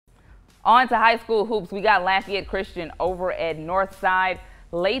On to high school hoops. We got Lafayette Christian over at Northside.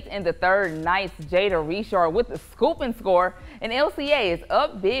 Late in the third, Knights Jada Richard with the scoop and score, and LCA is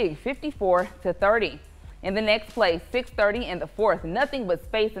up big 54-30. In the next play, 6:30 in the fourth, nothing but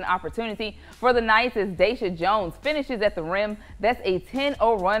space and opportunity for the Knights as Daisha Jones finishes at the rim. That's a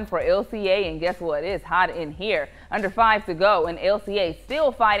 10-0 run for LCA, and guess what? It's hot in here. Under 5 to go, and LCA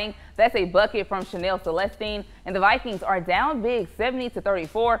still fighting. That's a bucket from Chanel Celestine, and the Vikings are down big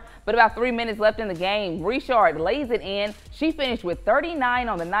 70-34, but about 3 minutes left in the game. Richard lays it in. She finished with 39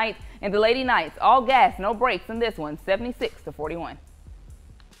 on the night, and the Lady Knights all gas, no breaks in this one, 76-41.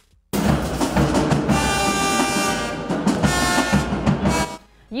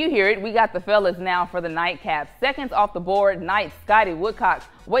 You hear it, we got the fellas now for the nightcap. Seconds off the board, Knights Scotty Woodcock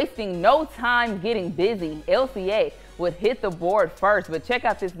wasting no time getting busy. LCA would hit the board first, but check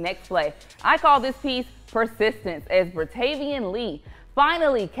out this next play. I call this piece persistence as Bertavian Lee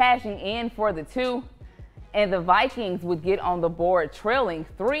finally cashing in for the two, and the Vikings would get on the board trailing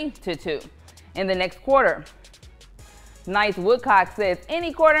 3-2. In the next quarter, Knights Woodcock says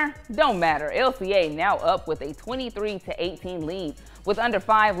any quarter don't matter. LCA now up with a 23-18 lead. With under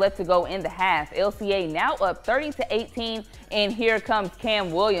 5 left to go in the half, LCA now up 30-18, and here comes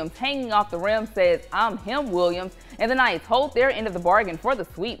Cam Williams hanging off the rim, says I'm him Williams, and the Knights hold their end of the bargain for the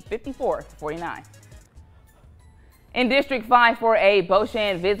sweep 54-49. In District 5 4A, Beau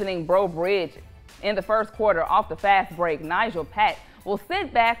Chene visiting Breaux Bridge. In the first quarter, off the fast break, Nigel Pack will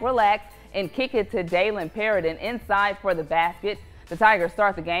sit back, relax, and kick it to Dalen Perrodin inside for the basket. The Tigers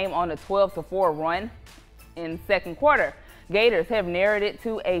start the game on a 12-4 run in second quarter. Gators have narrowed it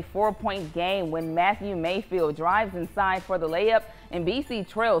to a 4-point game when Matthew Mayfield drives inside for the layup, and BC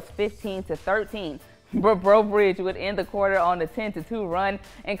trails 15-13. But Breaux Bridge would end the quarter on a 10-2 run,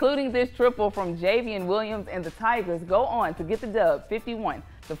 including this triple from Javian Williams, and the Tigers go on to get the dub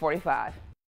 51-45.